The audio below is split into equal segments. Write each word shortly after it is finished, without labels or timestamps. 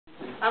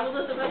I'm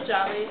Elizabeth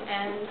Jolly,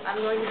 and I'm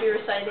going to be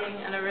reciting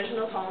an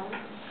original poem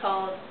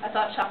called I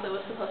Thought Chocolate Was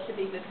Supposed to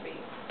Be Good for You.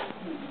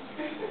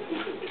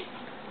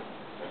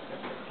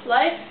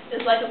 Life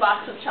is like a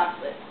box of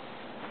chocolates.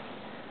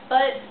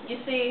 But, you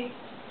see,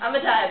 I'm a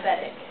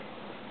diabetic.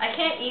 I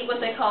can't eat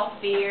what they call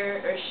fear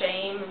or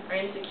shame or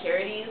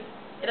insecurities.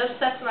 It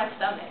upsets my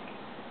stomach.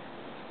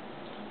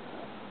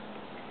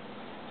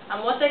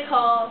 I'm what they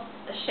call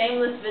a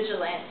shameless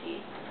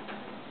vigilante.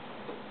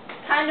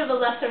 Kind of a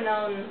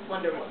lesser-known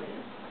Wonder Woman.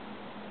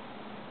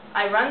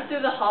 I run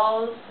through the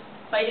halls,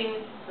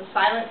 fighting the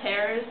silent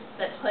terrors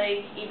that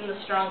plague even the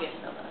strongest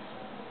of us.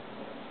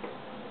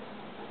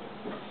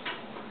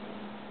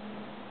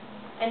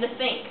 And to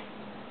think,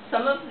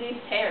 some of these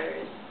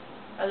terrors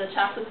are the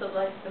chocolates of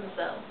life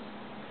themselves.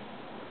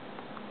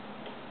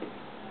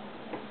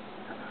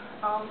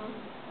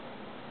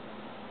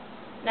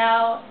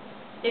 Now,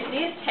 if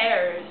these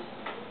terrors,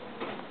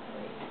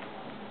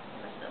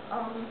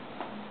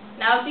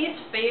 if these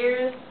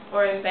fears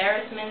or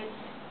embarrassments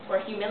or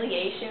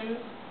humiliations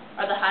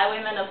are the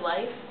highwaymen of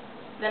life,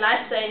 then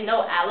I say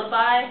no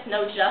alibi,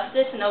 no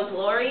justice, no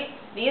glory.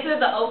 These are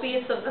the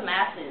opiates of the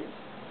masses,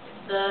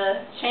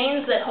 the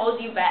chains that hold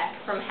you back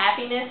from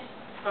happiness,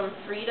 from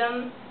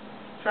freedom,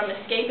 from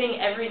escaping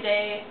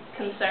everyday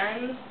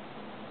concerns,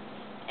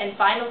 and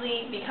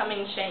finally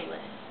becoming shameless.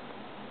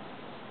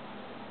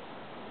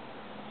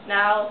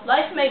 Now,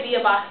 life may be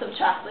a box of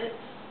chocolates,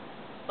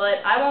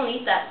 but I won't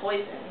eat that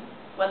poison,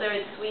 whether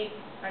it's sweet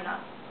or not.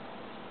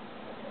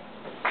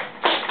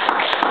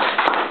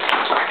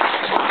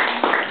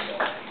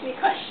 Any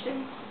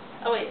questions?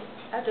 Oh wait,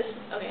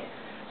 okay.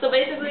 So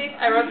basically,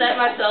 I wrote that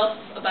myself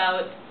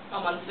about a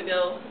month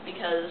ago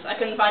because I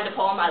couldn't find a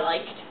poem I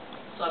liked,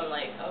 so I'm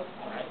like, oh,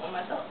 I'll write one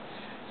myself.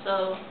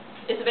 So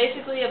it's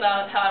basically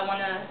about how I want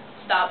to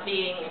stop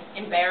being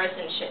embarrassed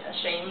and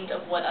ashamed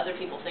of what other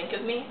people think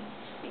of me,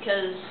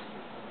 because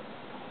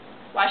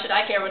why should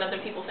I care what other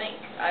people think?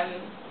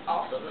 I'm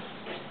awesome.